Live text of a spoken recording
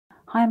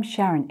Hi, I'm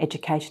Sharyn,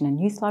 Education and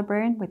Youth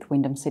Librarian with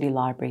Wyndham City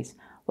Libraries.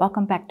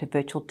 Welcome back to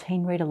Virtual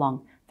Teen Read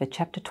Along for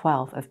Chapter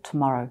 12 of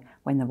Tomorrow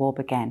When the War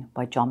Began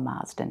by John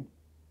Marsden.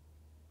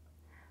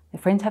 The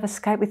friends have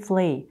escaped with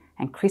Lee,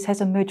 and Chris has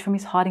emerged from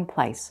his hiding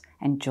place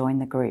and joined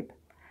the group.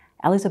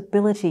 Ellie's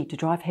ability to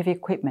drive heavy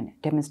equipment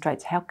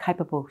demonstrates how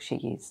capable she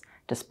is,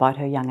 despite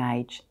her young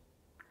age.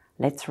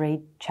 Let's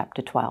read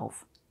Chapter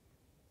 12.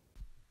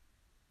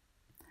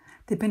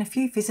 There'd been a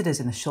few visitors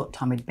in the short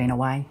time we'd been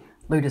away.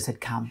 Looters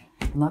had come,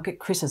 and like at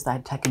Chris's they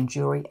had taken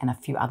jewellery and a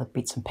few other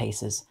bits and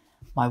pieces.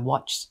 My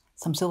watch,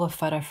 some silver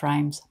photo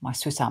frames, my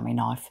Swiss Army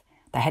knife.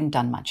 They hadn't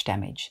done much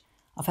damage.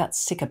 I felt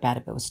sick about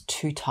it but was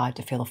too tired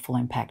to feel the full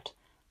impact.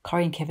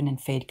 Corrie and Kevin and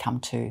Fee had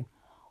come too.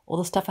 All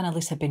the stuff on our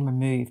list had been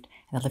removed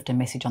and they left a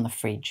message on the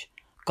fridge.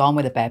 "Gone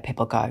where the bad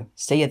people go.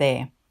 See you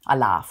there." I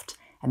laughed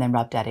and then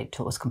rubbed at it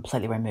till it was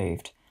completely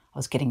removed. I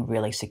was getting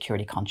really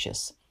security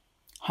conscious.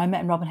 Homer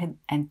and Robin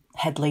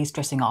had Lee's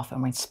dressing off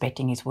and were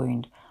inspecting his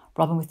wound.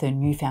 Robin, with her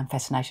newfound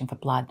fascination for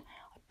blood,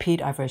 peered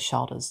over his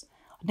shoulders.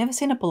 I'd never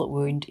seen a bullet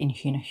wound in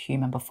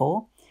human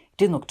before. It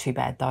didn't look too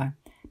bad though.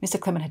 Mr.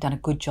 Clement had done a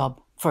good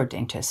job for a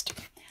dentist.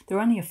 There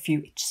were only a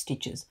few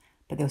stitches,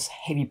 but there was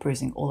heavy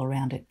bruising all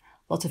around it.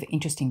 Lots of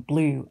interesting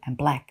blue and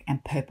black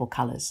and purple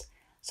colours.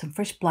 Some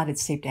fresh blood had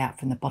seeped out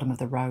from the bottom of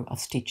the row of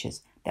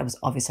stitches. That was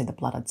obviously the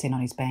blood I'd seen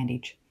on his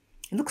bandage.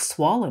 "It looks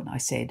swollen," I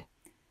said.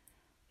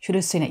 "Should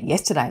have seen it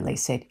yesterday," Lee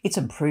said. "It's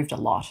improved a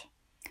lot."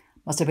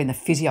 "Must have been the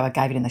physio I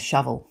gave it in the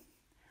shovel."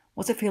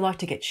 "What's it feel like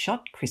to get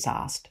shot?" Chris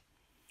asked.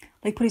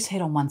 Lee put his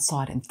head on one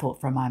side and thought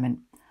for a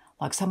moment.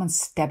 "Like someone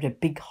stabbed a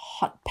big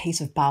hot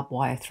piece of barbed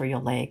wire through your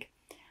leg.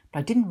 But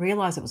I didn't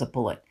realise it was a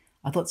bullet.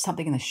 I thought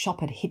something in the shop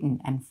had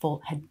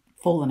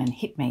fallen and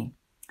hit me."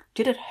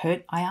 "Did it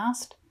hurt?" I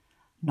asked.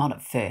 "Not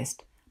at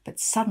first, but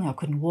suddenly I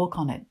couldn't walk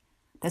on it.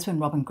 That's when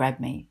Robin grabbed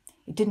me.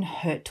 It didn't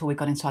hurt till we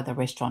got inside the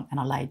restaurant and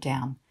I laid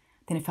down.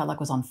 Then it felt like it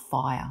was on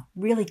fire.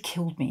 Really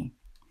killed me."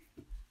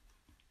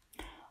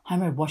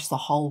 Homer had washed the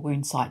whole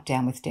wound site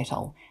down with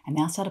Dettol and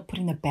now started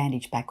putting the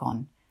bandage back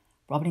on.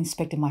 Robin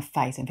inspected my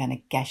face and found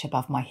a gash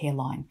above my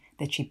hairline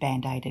that she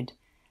band-aided.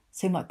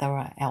 Seemed like they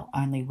were our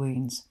only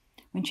wounds.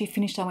 When she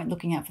finished, I went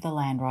looking out for the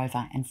Land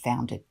Rover and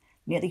found it,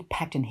 neatly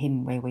packed and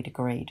hidden where we'd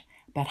agreed,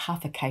 about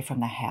half a k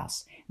from the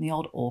house, in the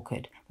old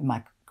orchard where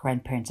my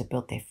grandparents had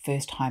built their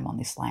first home on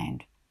this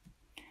land.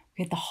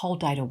 We had the whole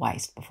day to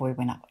waste before we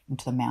went up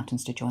into the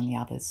mountains to join the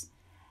others.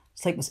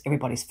 Sleep was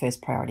everybody's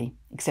first priority,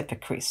 except for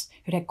Chris,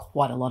 who'd had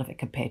quite a lot of it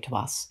compared to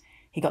us.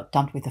 He got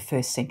dumped with the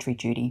first sentry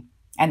duty,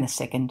 and the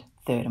second,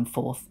 third and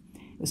fourth.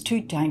 It was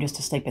too dangerous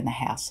to sleep in the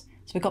house,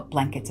 so we got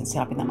blankets and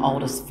set up in the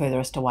oldest,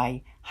 furthest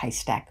away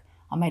haystack.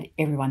 I made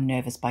everyone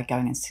nervous by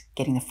going and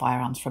getting the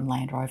firearms from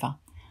Land Rover,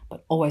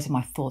 but always in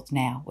my thoughts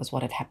now was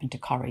what had happened to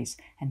Corrie's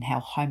and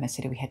how Homer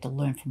said we had to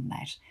learn from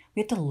that.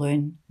 We had to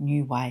learn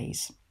new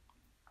ways.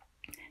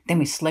 Then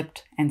we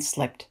slept and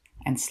slept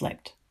and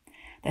slept.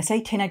 They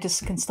say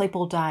teenagers can sleep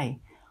all day.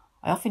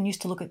 I often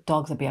used to look at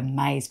dogs and be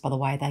amazed by the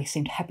way they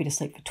seemed happy to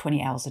sleep for 20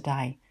 hours a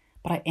day,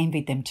 but I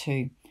envied them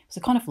too. It was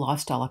the kind of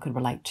lifestyle I could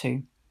relate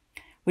to.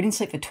 We didn't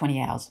sleep for 20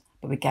 hours,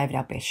 but we gave it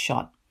our best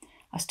shot.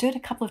 I stirred a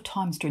couple of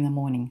times during the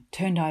morning,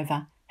 turned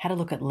over, had a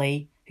look at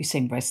Lee, who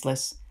seemed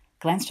restless,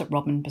 glanced at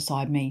Robin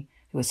beside me,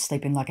 who was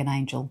sleeping like an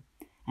angel,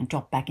 and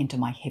dropped back into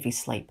my heavy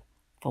sleep.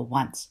 For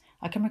once,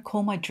 I can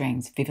recall my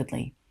dreams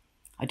vividly.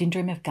 I didn't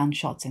dream of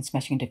gunshots and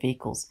smashing into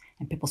vehicles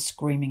and people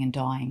screaming and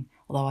dying,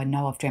 although I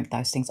know I've dreamt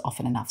those things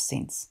often enough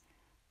since.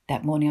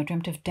 That morning I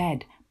dreamt of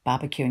Dad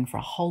barbecuing for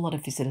a whole lot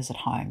of visitors at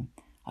home.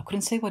 I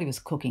couldn't see what he was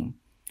cooking,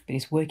 but he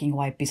was working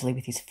away busily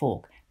with his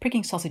fork,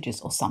 pricking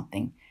sausages or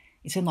something.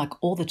 It seemed like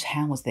all the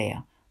town was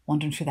there,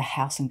 wandering through the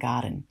house and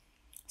garden.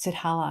 I said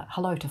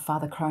hello to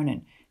Father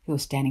Cronin, who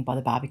was standing by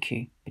the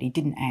barbecue, but he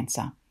didn't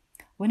answer.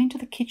 I went into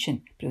the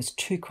kitchen, but it was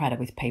too crowded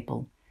with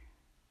people.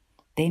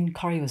 Then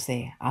Corrie was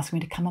there, asking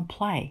me to come and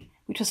play,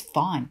 which was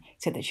fine,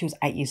 except that she was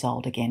 8 years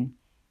old again.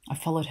 I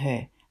followed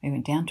her. We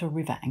went down to a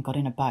river and got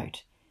in a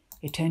boat.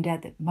 It turned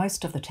out that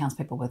most of the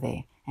townspeople were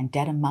there, and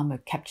Dad and Mum were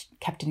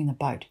captaining the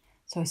boat.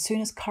 So as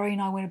soon as Corrie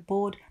and I went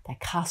aboard, they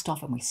cast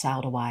off and we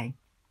sailed away.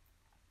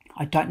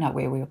 I don't know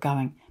where we were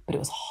going, but it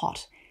was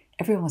hot.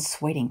 Everyone was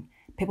sweating.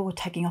 People were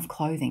taking off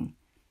clothing.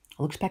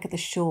 I looked back at the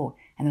shore,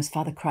 and there was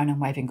Father Cronin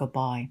waving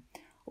goodbye.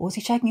 Or was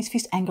he shaking his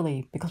fist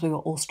angrily because we were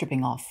all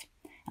stripping off?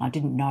 And I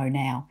didn't know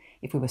now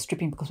if we were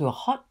stripping because we were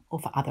hot or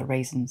for other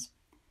reasons.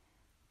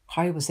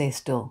 Corrie was there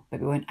still, but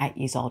we weren't 8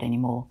 years old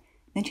anymore.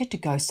 Then she had to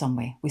go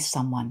somewhere with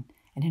someone,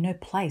 and in her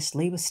place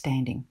Lee was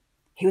standing.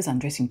 He was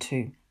undressing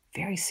too,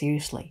 very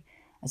seriously,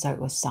 as though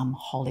it was some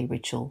holy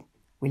ritual.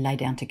 We lay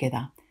down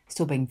together,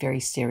 still being very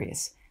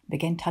serious, and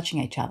began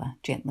touching each other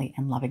gently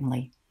and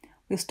lovingly.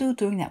 We were still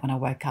doing that when I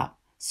woke up,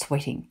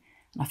 sweating,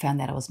 and I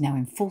found that I was now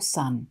in full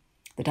sun.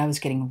 The day was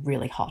getting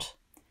really hot.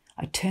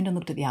 I turned and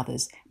looked at the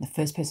others, and the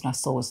first person I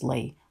saw was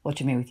Lee,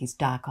 watching me with his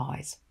dark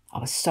eyes. I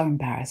was so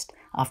embarrassed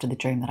after the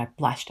dream that I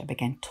blushed and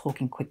began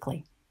talking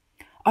quickly.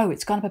 "Oh,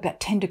 it's gone up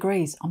about 10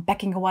 degrees. I'm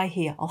backing away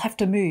here. I'll have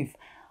to move.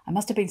 I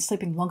must have been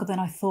sleeping longer than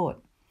I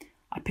thought."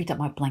 I picked up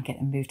my blanket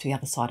and moved to the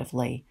other side of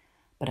Lee.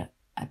 but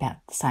about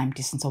the same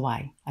distance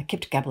away. I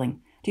kept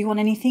gabbling. Do you want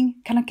anything?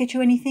 Can I get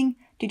you anything?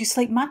 Did you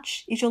sleep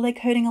much? Is your leg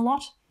hurting a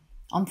lot?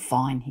 I'm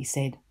fine, he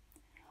said.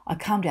 I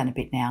calmed down a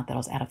bit now that I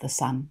was out of the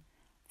sun.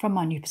 From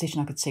my new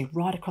position, I could see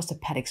right across the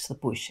paddocks to the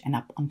bush and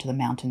up onto the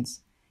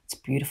mountains. It's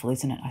beautiful,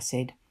 isn't it? I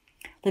said.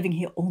 Living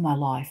here all my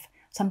life,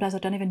 some days I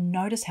don't even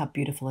notice how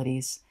beautiful it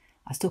is.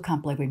 I still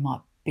can't believe we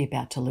might be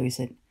about to lose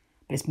it,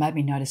 but it's made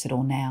me notice it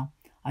all now.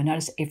 I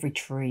notice every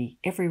tree,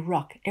 every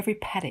rock, every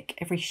paddock,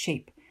 every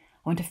sheep.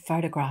 I want to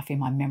photograph in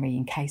my memory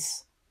in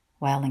case.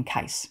 It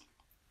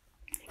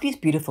is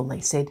beautiful,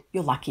 Lee said.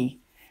 You're lucky.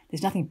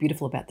 There's nothing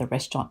beautiful about the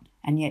restaurant,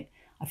 and yet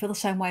I feel the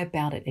same way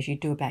about it as you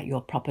do about your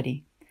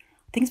property.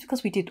 I think it's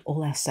because we did it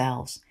all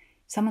ourselves.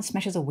 Someone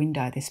smashes a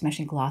window, they're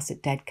smashing glass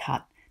that Dad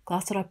cut,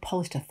 glass that I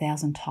polished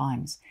 1,000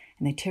 times,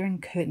 and they're tearing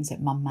curtains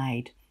that Mum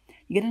made.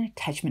 You get an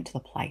attachment to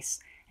the place,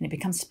 and it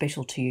becomes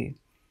special to you.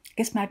 I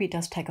guess maybe it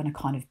does take on a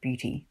kind of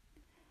beauty.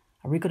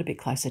 I wriggled a bit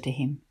closer to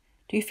him.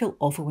 Do you feel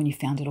awful when you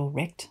found it all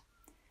wrecked?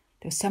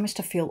 There was so much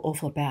to feel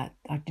awful about,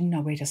 I didn't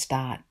know where to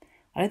start.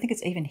 I don't think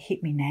it's even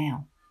hit me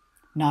now.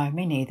 No,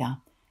 me neither.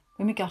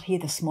 When we got here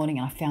this morning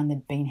and I found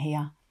they'd been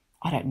here,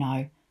 I don't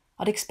know.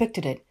 I'd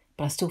expected it,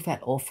 but I still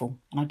felt awful,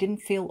 and I didn't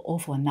feel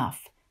awful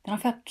enough. Then I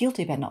felt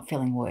guilty about not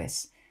feeling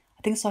worse.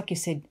 I think it's like you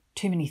said,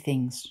 too many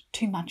things,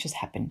 too much has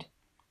happened.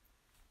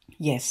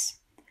 Yes.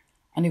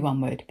 Only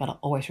one word, but I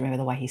always remember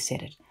the way he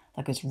said it,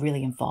 like it was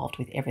really involved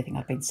with everything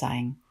I'd been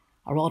saying.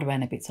 I rolled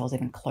around a bit so I was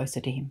even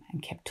closer to him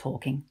and kept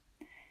talking.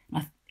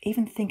 And I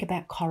even think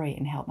about Corrie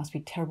and how it must be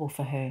terrible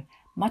for her,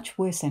 much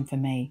worse than for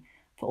me.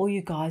 For all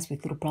you guys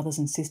with little brothers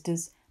and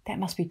sisters, that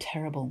must be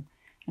terrible.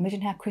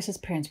 Imagine how Chris's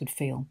parents would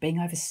feel, being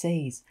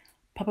overseas,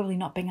 probably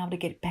not being able to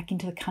get back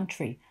into the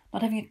country,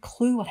 not having a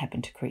clue what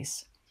happened to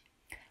Chris.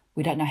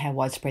 We don't know how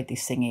widespread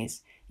this thing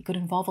is. It could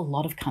involve a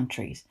lot of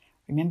countries.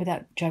 Remember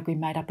that joke we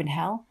made up in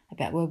hell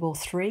about World War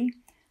III?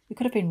 We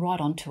could have been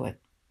right onto it.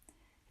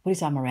 He put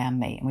his arm around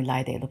me and we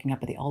lay there looking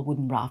up at the old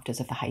wooden rafters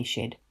of the hay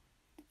shed.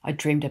 I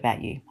dreamed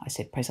about you, I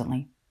said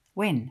presently.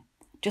 When?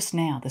 Just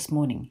now, this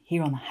morning,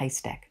 here on the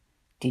haystack.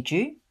 Did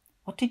you?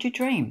 What did you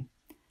dream?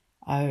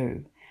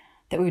 Oh,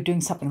 that we were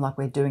doing something like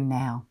we're doing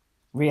now.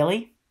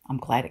 Really? I'm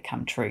glad it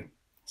come true.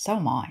 So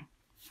am I.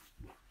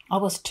 I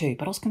was too,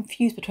 but I was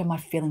confused between my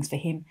feelings for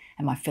him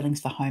and my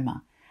feelings for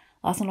Homer.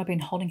 Last night I'd been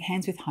holding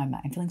hands with Homer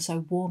and feeling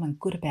so warm and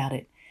good about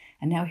it,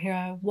 and now here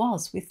I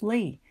was with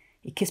Lee.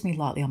 He kissed me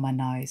lightly on my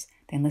nose,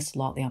 then less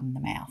lightly on the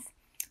mouth,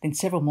 then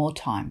several more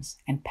times,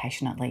 and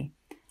passionately.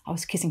 I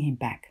was kissing him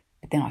back,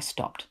 but then I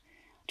stopped.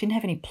 I didn't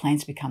have any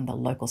plans to become the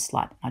local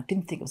slut, and I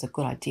didn't think it was a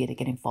good idea to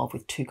get involved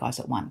with two guys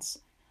at once.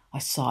 I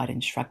sighed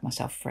and shrugged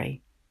myself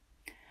free.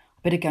 I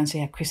better go and see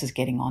how Chris is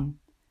getting on.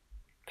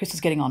 Chris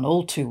was getting on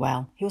all too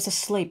well. He was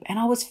asleep, and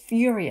I was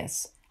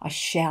furious. I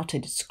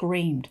shouted,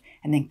 screamed,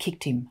 and then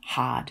kicked him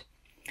hard.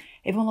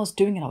 Even while I was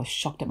doing it, I was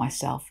shocked at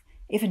myself.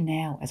 Even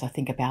now, as I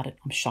think about it,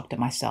 I'm shocked at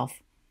myself.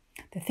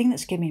 The thing that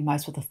scared me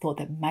most was the thought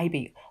that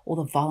maybe all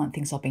the violent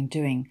things I've been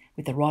doing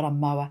with the ride-on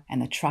mower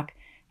and the truck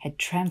had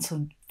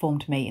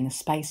transformed me in the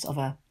space of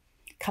a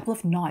couple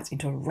of nights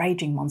into a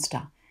raging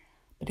monster.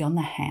 But on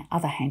the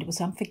other hand, it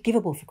was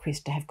unforgivable for Chris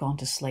to have gone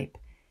to sleep.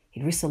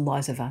 He'd risked the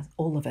lives of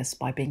all of us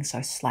by being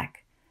so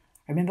slack.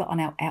 I remember on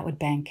our outward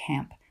band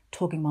camp,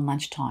 talking one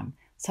lunchtime,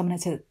 someone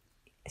had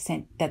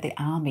said that the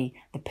army,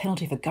 the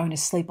penalty for going to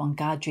sleep on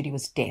guard duty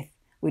was death.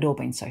 We'd all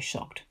been so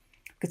shocked.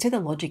 I could see the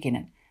logic in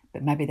it,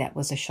 but maybe that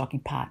was the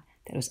shocking part,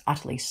 that it was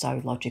utterly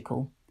so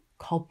logical.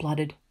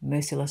 Cold-blooded,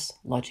 merciless,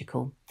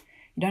 logical.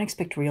 You don't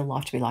expect real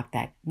life to be like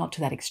that, not to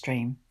that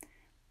extreme.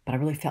 But I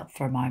really felt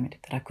for a moment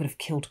that I could have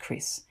killed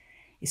Chris.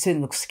 He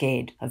certainly looked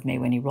scared of me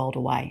when he rolled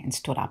away and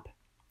stood up.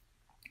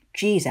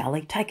 Geez,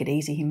 Ali, take it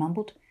easy, he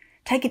mumbled.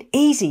 Take it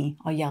easy,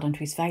 I yelled into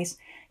his face.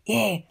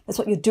 Yeah, that's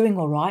what you're doing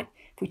all right.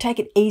 If we take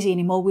it easy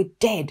anymore, we're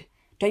dead.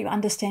 Don't you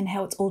understand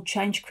how it's all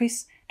changed,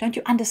 Chris? Don't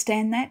you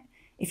understand that?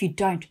 If you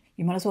don't,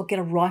 you might as well get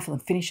a rifle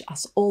and finish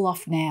us all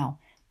off now,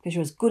 because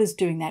you're as good as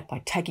doing that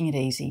by taking it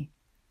easy.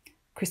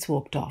 Chris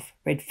walked off,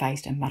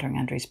 red-faced and muttering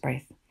under his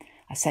breath.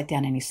 I sat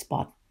down in his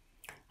spot.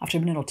 After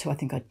a minute or two, I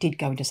think I did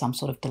go into some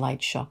sort of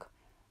delayed shock.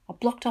 I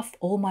blocked off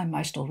all my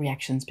emotional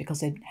reactions because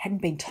there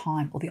hadn't been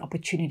time or the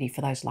opportunity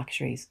for those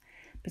luxuries.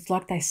 But it's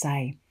like they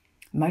say,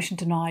 emotion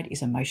denied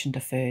is emotion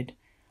deferred.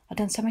 I'd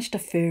done so much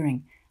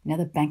deferring, now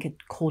the bank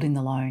had called in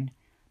the loan.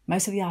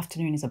 Most of the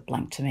afternoon is a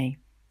blank to me.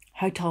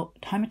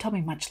 Homer told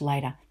me much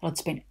later that I'd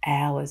spent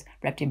hours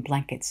wrapped in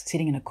blankets,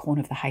 sitting in a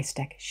corner of the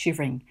haystack,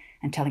 shivering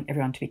and telling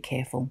everyone to be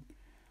careful.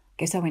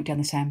 I guess I went down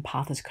the same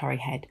path as Corrie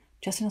had,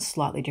 just in a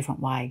slightly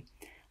different way.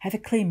 I have a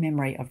clear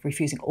memory of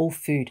refusing all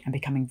food and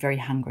becoming very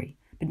hungry,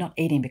 but not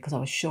eating because I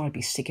was sure I'd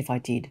be sick if I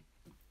did.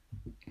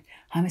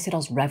 Homer said I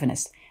was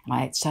ravenous, and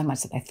I ate so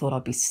much that they thought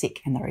I'd be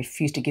sick and they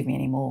refused to give me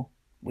any more.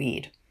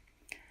 Weird.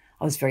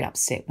 I was very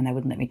upset when they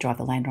wouldn't let me drive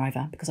the Land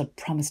Rover because I'd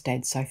promised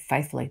Dad so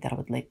faithfully that I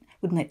wouldn't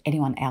let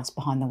anyone else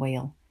behind the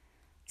wheel.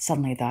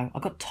 Suddenly, though, I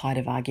got tired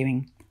of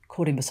arguing,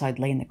 caught in beside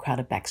Lee in the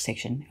crowded back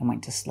section and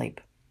went to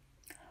sleep.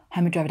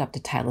 Homer drove it up to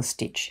Taylor's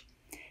Stitch.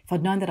 If if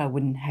I'd known that I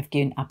wouldn't have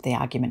given up the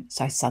argument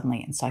so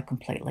suddenly and so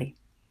completely.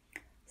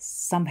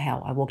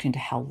 Somehow I walked into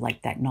Hal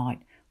late that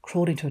night,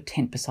 crawled into a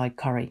tent beside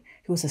Corrie,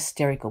 who was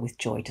hysterical with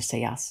joy to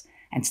see us,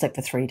 and slept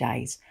for 3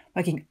 days,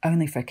 waking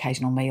only for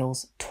occasional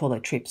meals,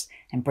 toilet trips,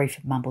 and brief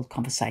mumbled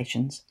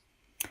conversations.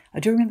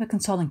 I do remember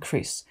consoling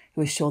Chris,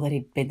 who was sure that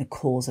he'd been the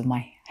cause of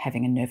my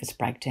having a nervous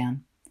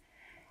breakdown.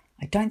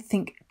 I didn't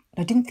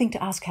think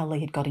to ask how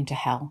Lee had got into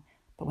Hal,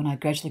 but when I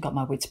gradually got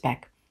my wits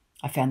back,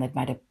 I found they'd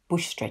made a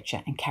bush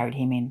stretcher and carried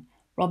him in.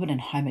 Robin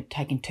and Homer had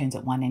taken turns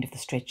at one end of the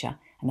stretcher,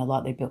 and the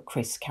lightly built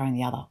Chris carrying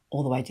the other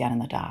all the way down in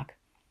the dark.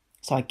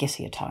 So I guess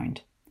he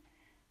atoned.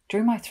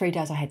 During my 3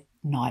 days I had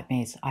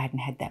nightmares I hadn't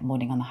had that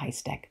morning on the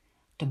haystack.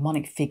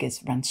 Demonic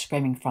figures ran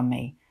screaming from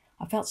me.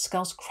 I felt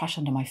skulls crush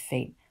under my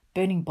feet,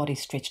 burning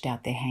bodies stretched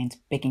out their hands,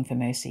 begging for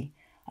mercy.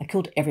 I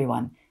killed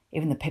everyone,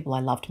 even the people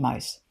I loved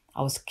most.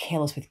 I was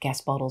careless with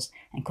gas bottles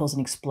and caused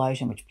an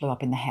explosion which blew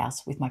up in the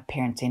house with my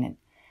parents in it.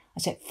 I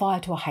set fire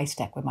to a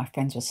haystack where my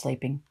friends were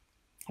sleeping.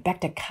 I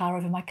backed a car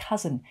over my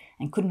cousin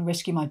and couldn't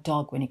rescue my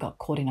dog when he got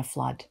caught in a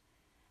flood.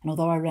 And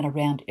although I ran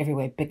around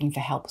everywhere begging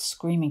for help,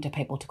 screaming to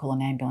people to call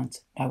an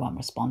ambulance, no one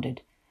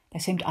responded. They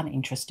seemed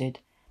uninterested.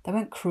 They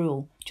weren't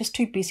cruel, just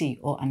too busy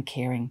or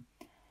uncaring.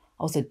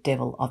 I was a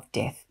devil of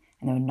death,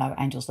 and there were no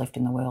angels left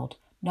in the world,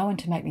 no one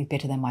to make me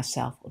better than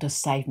myself or to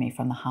save me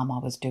from the harm I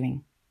was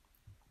doing.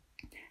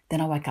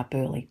 Then I woke up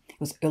early. It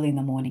was early in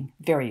the morning,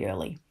 very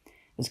early. It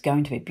was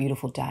going to be a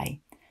beautiful day.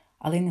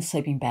 I lay in the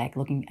sleeping bag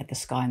looking at the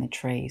sky and the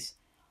trees.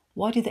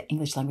 Why did the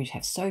English language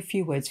have so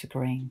few words for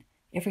green?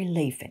 Every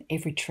leaf and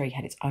every tree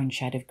had its own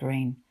shade of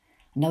green.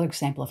 Another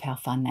example of how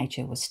far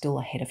nature was still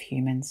ahead of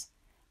humans.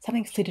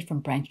 Something flitted from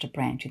branch to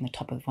branch in the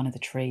top of one of the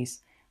trees,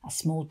 a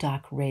small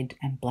dark red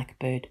and black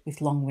bird with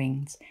long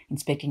wings,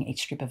 inspecting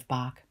each strip of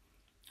bark.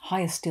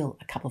 Higher still,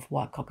 a couple of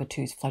white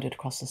cockatoos floated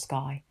across the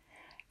sky.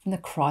 From the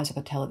cries I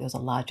could tell that there was a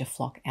larger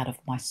flock out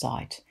of my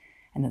sight,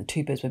 and that the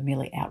two birds were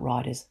merely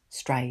outriders,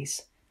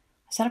 strays.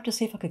 I sat up to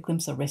see if I could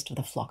glimpse the rest of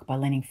the flock by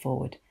leaning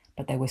forward,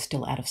 but they were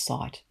still out of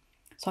sight.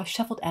 So I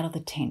shuffled out of the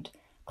tent,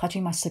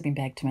 clutching my sleeping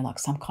bag to me like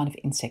some kind of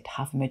insect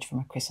half emerged from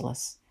a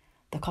chrysalis.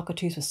 The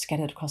cockatoos were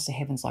scattered across the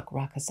heavens like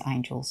raucous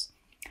angels.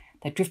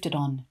 They drifted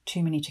on,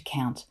 too many to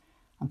count,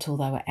 until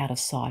they were out of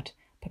sight,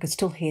 but could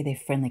still hear their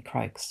friendly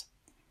croaks.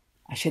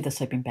 I shed the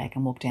sleeping bag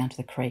and walked down to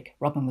the creek.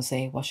 Robin was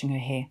there, washing her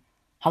hair.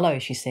 "Hello,"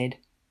 she said.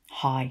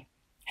 "Hi.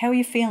 How are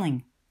you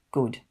feeling?"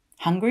 "Good.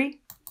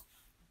 Hungry?"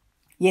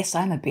 "Yes,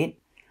 I am a bit.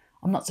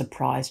 I'm not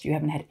surprised. You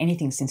haven't had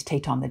anything since tea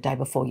time the day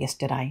before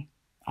yesterday."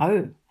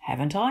 "Oh,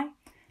 haven't I?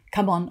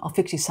 Come on, I'll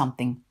fix you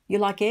something. You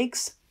like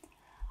eggs?"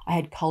 I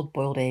had cold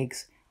boiled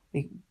eggs.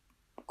 We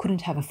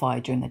couldn't have a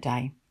fire during the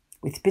day,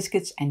 with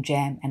biscuits and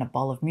jam and a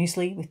bowl of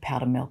muesli with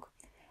powdered milk.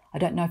 I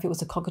don't know if it was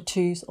the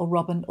cockatoos or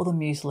Robin or the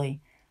muesli,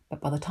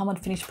 but by the time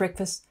I'd finished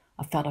breakfast,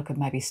 I felt I could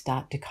maybe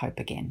start to cope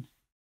again.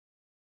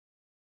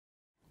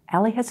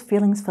 Ali has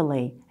feelings for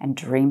Lee and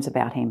dreams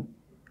about him.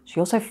 She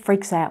also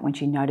freaks out when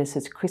she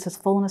notices Chris has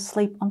fallen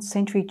asleep on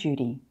sentry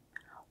duty.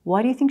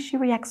 Why do you think she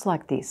reacts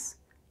like this?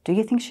 Do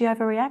you think she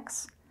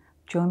overreacts?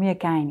 Join me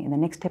again in the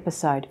next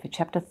episode for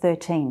Chapter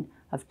 13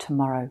 of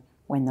Tomorrow,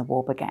 When the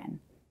War Began.